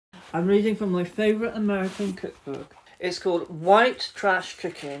I'm reading from my favourite American cookbook. It's called White Trash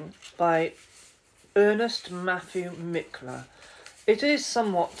Cooking by Ernest Matthew Mickler. It is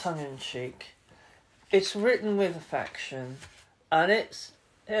somewhat tongue-in-cheek. It's written with affection, and it's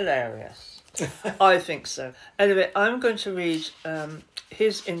hilarious. I think so. Anyway, I'm going to read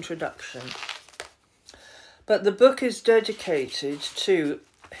his introduction. But the book is dedicated to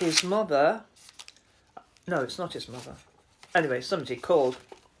his mother. No, it's not his mother. Anyway, somebody called.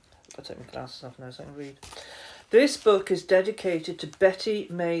 I'll take my glasses off now so I can read. This book is dedicated to Betty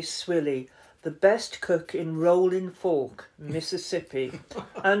May Swilly, the best cook in Rolling Fork, Mississippi,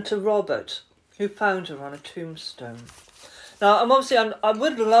 and to Robert, who found her on a tombstone. Now, I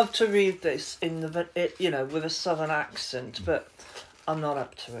would love to read this in with a southern accent, but I'm not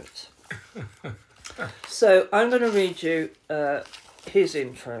up to it. So I'm going to read you his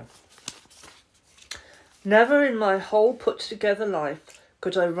intro. Never in my whole put-together life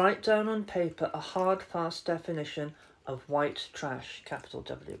could I write down on paper a hard, fast definition of white trash, capital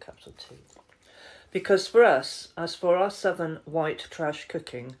W, capital T. Because for us, as for our southern white trash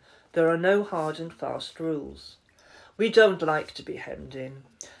cooking, there are no hard and fast rules. We don't like to be hemmed in,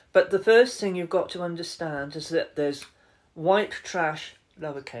 but the first thing you've got to understand is that there's white trash,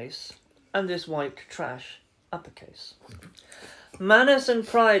 lowercase, and there's white trash, uppercase. Manners and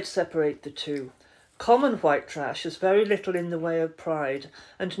pride separate the two. Common white trash has very little in the way of pride,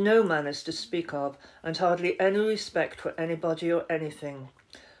 and no manners to speak of, and hardly any respect for anybody or anything.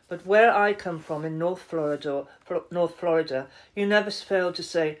 But where I come from in North Florida, you never fail to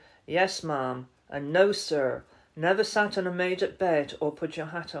say, "Yes, ma'am," and "No, sir." Never sat on a made-up bed or put your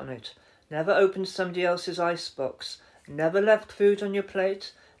hat on it. Never opened somebody else's icebox. Never left food on your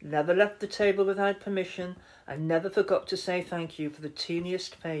plate. Never left the table without permission, and never forgot to say thank you for the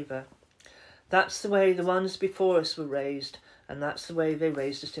teeniest favour. That's the way the ones before us were raised, and that's the way they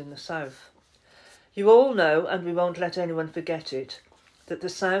raised us in the South. You all know, and we won't let anyone forget it, that the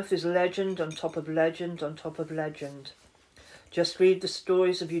South is legend on top of legend on top of legend. Just read the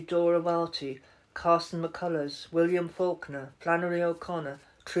stories of Eudora Welty, Carson McCullers, William Faulkner, Flannery O'Connor,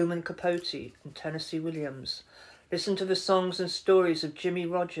 Truman Capote, and Tennessee Williams. Listen to the songs and stories of Jimmy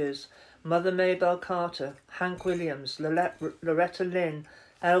Rogers, Mother Maybelle Carter, Hank Williams, Loretta Lynn,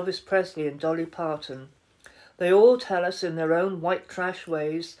 Elvis Presley and Dolly Parton. They all tell us in their own white trash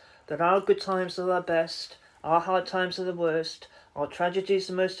ways that our good times are our best, our hard times are the worst, our tragedies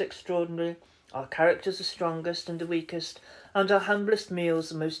the most extraordinary, our characters the strongest and the weakest, and our humblest meals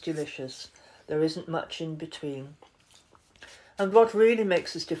the most delicious. There isn't much in between. And what really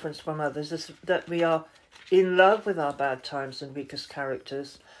makes us different from others is that we are in love with our bad times and weakest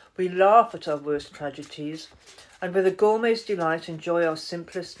characters. We laugh at our worst tragedies, and with a gourmet's delight enjoy our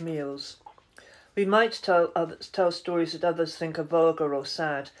simplest meals. We might tell stories that others think are vulgar or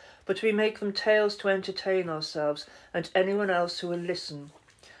sad, but we make them tales to entertain ourselves and anyone else who will listen.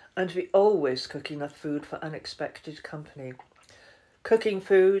 And we always cook enough food for unexpected company. Cooking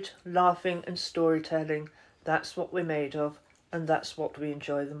food, laughing and storytelling, that's what we're made of, and that's what we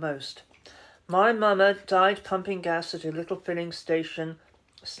enjoy the most. My mama died pumping gas at a little filling station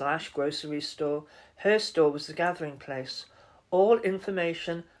 / grocery store. Her store was the gathering place. All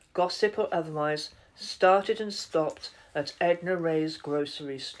information, gossip or otherwise, started and stopped at Edna Ray's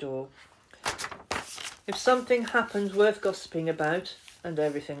grocery store. If something happened worth gossiping about, and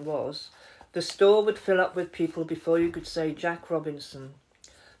everything was, the store would fill up with people before you could say Jack Robinson.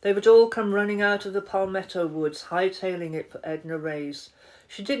 They would all come running out of the palmetto woods, hightailing it for Edna Ray's.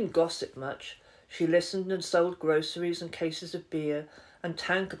 She didn't gossip much. She listened and sold groceries and cases of beer and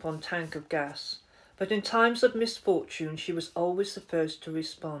tank upon tank of gas. But in times of misfortune, she was always the first to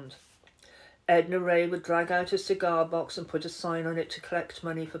respond. Edna Ray would drag out a cigar box and put a sign on it to collect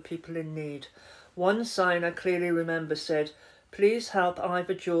money for people in need. One sign I clearly remember said, "Please help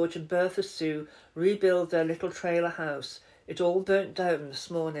Ivor George and Bertha Sue rebuild their little trailer house. It all burnt down this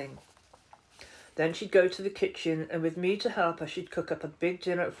morning." Then she'd go to the kitchen, and with me to help her, she'd cook up a big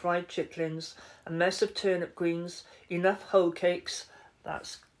dinner of fried chitlins, a mess of turnip greens, enough hoe cakes,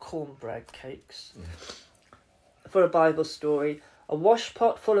 that's cornbread cakes, for a Bible story, a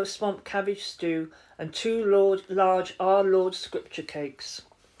washpot full of swamp cabbage stew, and 2 large Our Lord scripture cakes.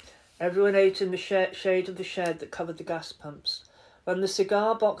 Everyone ate in the shade of the shed that covered the gas pumps. When the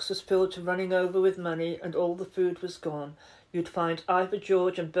cigar box was filled to running over with money and all the food was gone, you'd find Ivor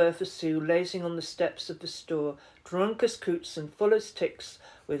George and Bertha Sue lazing on the steps of the store, drunk as coots and full as ticks,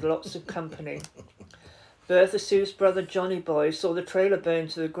 with lots of company. Bertha Sue's brother Johnny Boy saw the trailer burn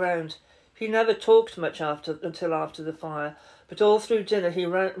to the ground. He never talked much until after the fire, but all through dinner he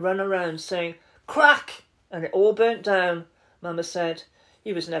ran around saying, "Crack!" and it all burnt down. Mama said,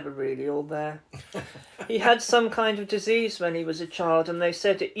 He was never really all there. He had some kind of disease when he was a child, and they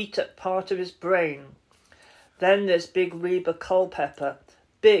said it eat up part of his brain. Then there's Big Reba Culpepper.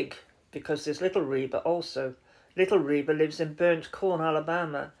 Big, because there's Little Reba also. Little Reba lives in Burnt Corn,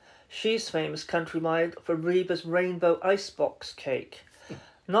 Alabama. She's famous countrywide for Reba's rainbow icebox cake.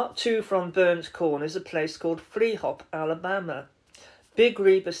 Not too from Burnt Corn is a place called Flea Hop, Alabama. Big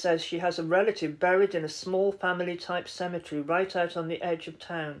Reba says she has a relative buried in a small family-type cemetery right out on the edge of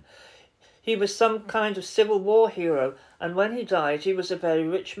town. He was some kind of Civil War hero, and when he died he was a very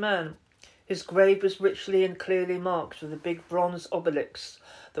rich man. His grave was richly and clearly marked with a big bronze obelisk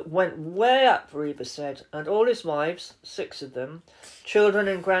that went way up, Reba said, and all his wives, 6 of them, children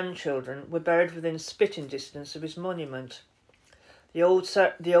and grandchildren, were buried within spitting distance of his monument. The old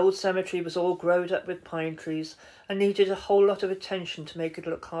cemetery was all growed up with pine trees and needed a whole lot of attention to make it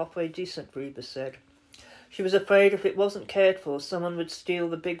look halfway decent, Reba said. She was afraid if it wasn't cared for, someone would steal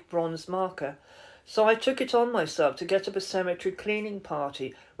the big bronze marker. So I took it on myself to get up a cemetery cleaning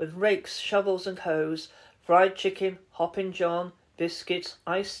party with rakes, shovels and hose, fried chicken, hoppin' john, biscuits,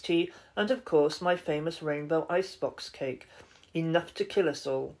 iced tea, and of course my famous rainbow icebox cake. Enough to kill us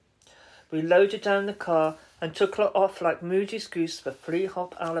all. We loaded down the car and took off like Moody's goose for Flea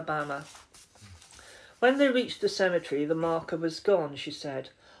Hop, Alabama. When they reached the cemetery, the marker was gone, she said.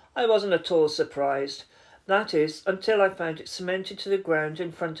 I wasn't at all surprised. That is, until I found it cemented to the ground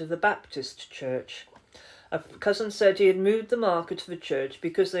in front of the Baptist church. A cousin said he had moved the marker to the church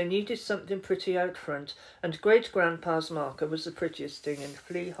because they needed something pretty out front, and Great-Grandpa's marker was the prettiest thing in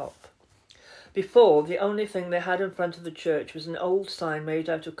Flea Hop. Before, the only thing they had in front of the church was an old sign made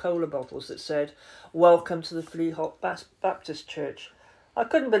out of cola bottles that said, Welcome to the Flea Hop Baptist Church. I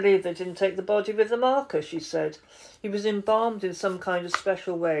couldn't believe they didn't take the body with the marker, she said. He was embalmed in some kind of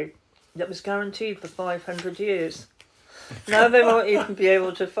special way that was guaranteed for 500 years. Now they won't even be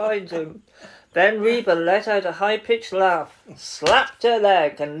able to find him. Then Reba let out a high-pitched laugh, slapped her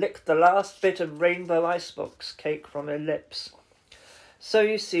leg and licked the last bit of rainbow icebox cake from her lips. So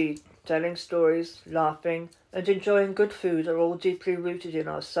you see, telling stories, laughing and enjoying good food are all deeply rooted in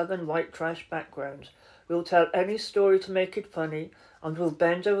our southern white trash background. We'll tell any story to make it funny, and we'll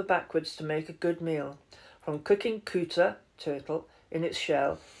bend over backwards to make a good meal. From cooking cooter, turtle, in its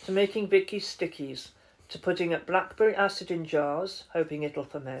shell, to making Vicky's stickies, to putting up blackberry acid in jars, hoping it'll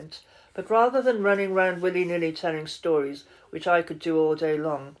ferment. But rather than running round willy-nilly telling stories, which I could do all day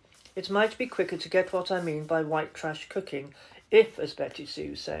long, it might be quicker to get what I mean by white trash cooking, if, as Betty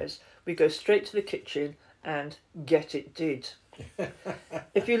Sue says, we go straight to the kitchen and get it did.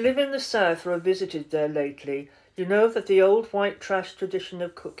 If you live in the South or have visited there lately, you know that the old white trash tradition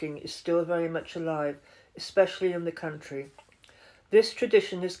of cooking is still very much alive, especially in the country. This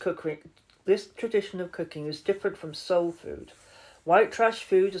tradition of cooking is different from soul food. White trash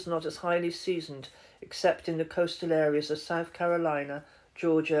food is not as highly seasoned, except in the coastal areas of South Carolina,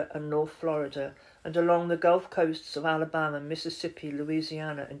 Georgia and North Florida, and along the Gulf coasts of Alabama, Mississippi,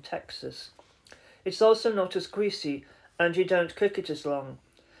 Louisiana and Texas. It's also not as greasy, and you don't cook it as long.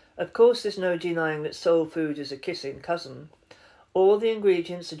 Of course, there's no denying that soul food is a kissing cousin. All the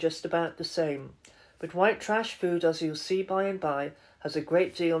ingredients are just about the same, but white trash food, as you'll see by and by, has a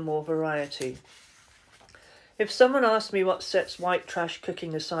great deal more variety. If someone asked me what sets white trash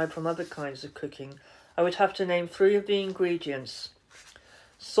cooking aside from other kinds of cooking, I would have to name 3 of the ingredients.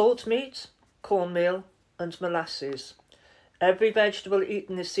 Salt meat, cornmeal and molasses. Every vegetable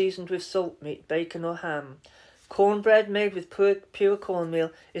eaten is seasoned with salt meat, bacon or ham. Cornbread made with pure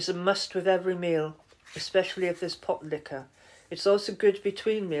cornmeal is a must with every meal, especially if there's pot liquor. It's also good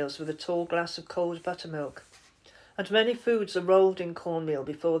between meals with a tall glass of cold buttermilk. And many foods are rolled in cornmeal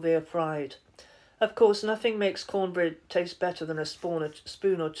before they are fried. Of course, nothing makes cornbread taste better than a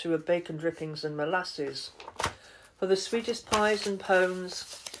spoon or 2 of bacon drippings and molasses. For the sweetest pies and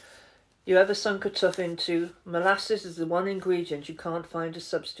pones you ever sunk a tuff into, molasses is the one ingredient you can't find a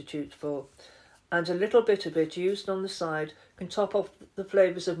substitute for, and a little bit of it used on the side can top off the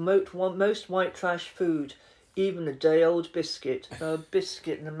flavours of most white trash food, even a day-old biscuit. Now, a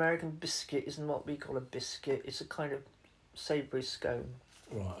biscuit, an American biscuit, isn't what we call a biscuit. It's a kind of savoury scone.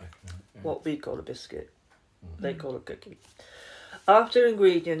 Right. Okay, yeah. What we call a biscuit. Mm-hmm. They call a cookie. After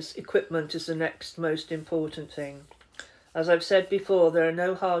ingredients, equipment is the next most important thing. As I've said before, there are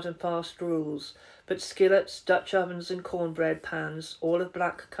no hard and fast rules, but skillets, Dutch ovens and cornbread pans, all of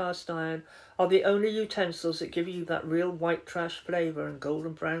black cast iron, are the only utensils that give you that real white trash flavour and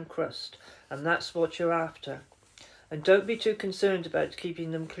golden brown crust, and that's what you're after. And don't be too concerned about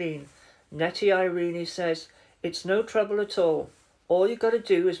keeping them clean. Nettie Irene says, it's no trouble at all. All you got to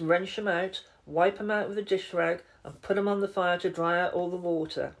do is wrench them out, wipe them out with a dish rag, and put them on the fire to dry out all the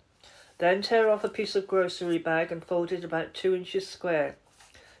water. Then tear off a piece of grocery bag and fold it about 2 inches square.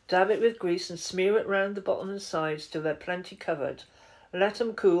 Dab it with grease and smear it round the bottom and sides till they're plenty covered. Let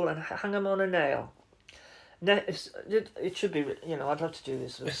them cool and hang them on a nail. It should be, I'd love to do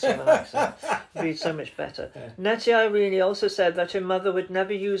this with a southern accent. It'd be so much better. Yeah. Nettie Irene also said that her mother would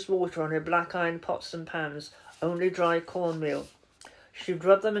never use water on her black iron pots and pans, only dry cornmeal. She'd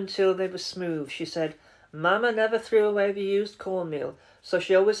rub them until they were smooth. She said, Mama never threw away the used cornmeal, so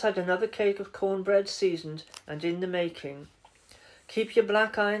she always had another cake of cornbread seasoned and in the making. Keep your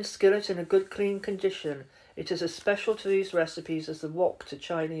black iron skillet in a good clean condition. It is as special to these recipes as the wok to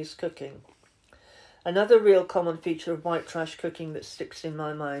Chinese cooking. Another real common feature of white trash cooking that sticks in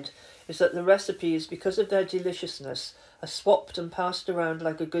my mind is that the recipes, because of their deliciousness, are swapped and passed around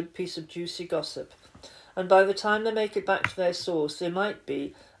like a good piece of juicy gossip. And by the time they make it back to their source, they might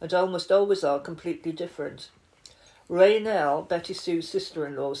be, and almost always are, completely different. Raynell, Betty Sue's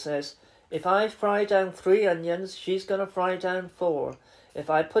sister-in-law, says, if I fry down 3 onions, she's going to fry down 4. If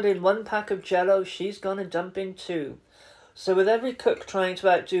I put in 1 pack of Jell-O, she's going to dump in 2. So with every cook trying to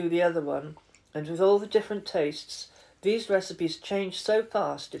outdo the other one, and with all the different tastes, these recipes change so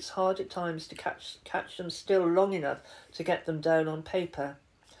fast it's hard at times to catch them still long enough to get them down on paper.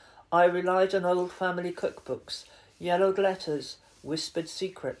 I relied on old family cookbooks, yellowed letters, whispered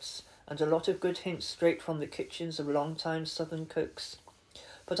secrets, and a lot of good hints straight from the kitchens of long-time southern cooks.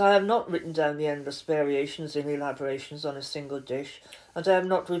 But I have not written down the endless variations and elaborations on a single dish, and I have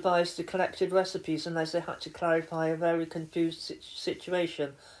not revised the collected recipes unless they had to clarify a very confused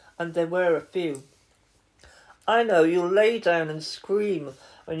situation, and there were a few. I know you'll lay down and scream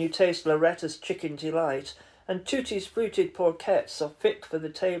when you taste Loretta's Chicken Delight, and Tootie's fruited porchettes are fit for the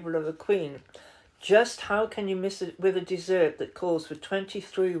table of a queen. Just how can you miss it with a dessert that calls for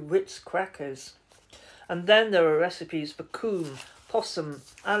 23 Ritz crackers? And then there are recipes for coon, possum,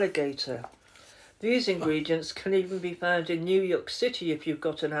 alligator. These ingredients can even be found in New York City if you've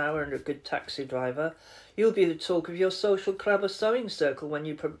got an hour and a good taxi driver. You'll be the talk of your social club or sewing circle when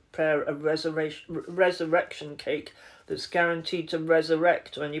you prepare a resurrection cake that's guaranteed to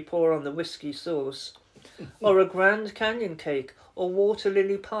resurrect when you pour on the whiskey sauce. Or a Grand Canyon cake or water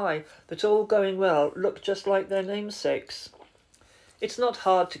lily pie that, all going well, look just like their namesakes. It's not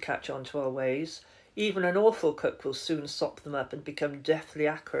hard to catch on to our ways. Even an awful cook will soon sop them up and become deathly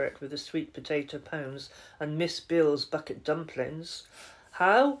accurate with the sweet potato pounds and Miss Bill's bucket dumplings.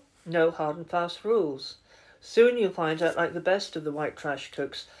 How? No hard and fast rules. Soon you'll find out, like the best of the white trash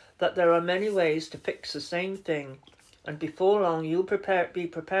cooks, that there are many ways to fix the same thing, and before long you'll be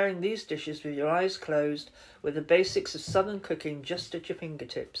preparing these dishes with your eyes closed, with the basics of southern cooking just at your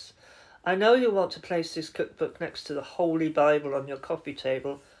fingertips. I know you'll want to place this cookbook next to the Holy Bible on your coffee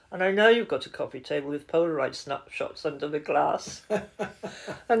table, and I know you've got a coffee table with Polaroid snapshots under the glass.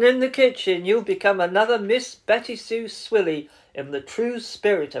 And in the kitchen you'll become another Miss Betty Sue Swilly in the true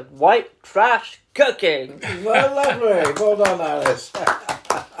spirit of white trash cooking. Well, lovely. Well done, Alice.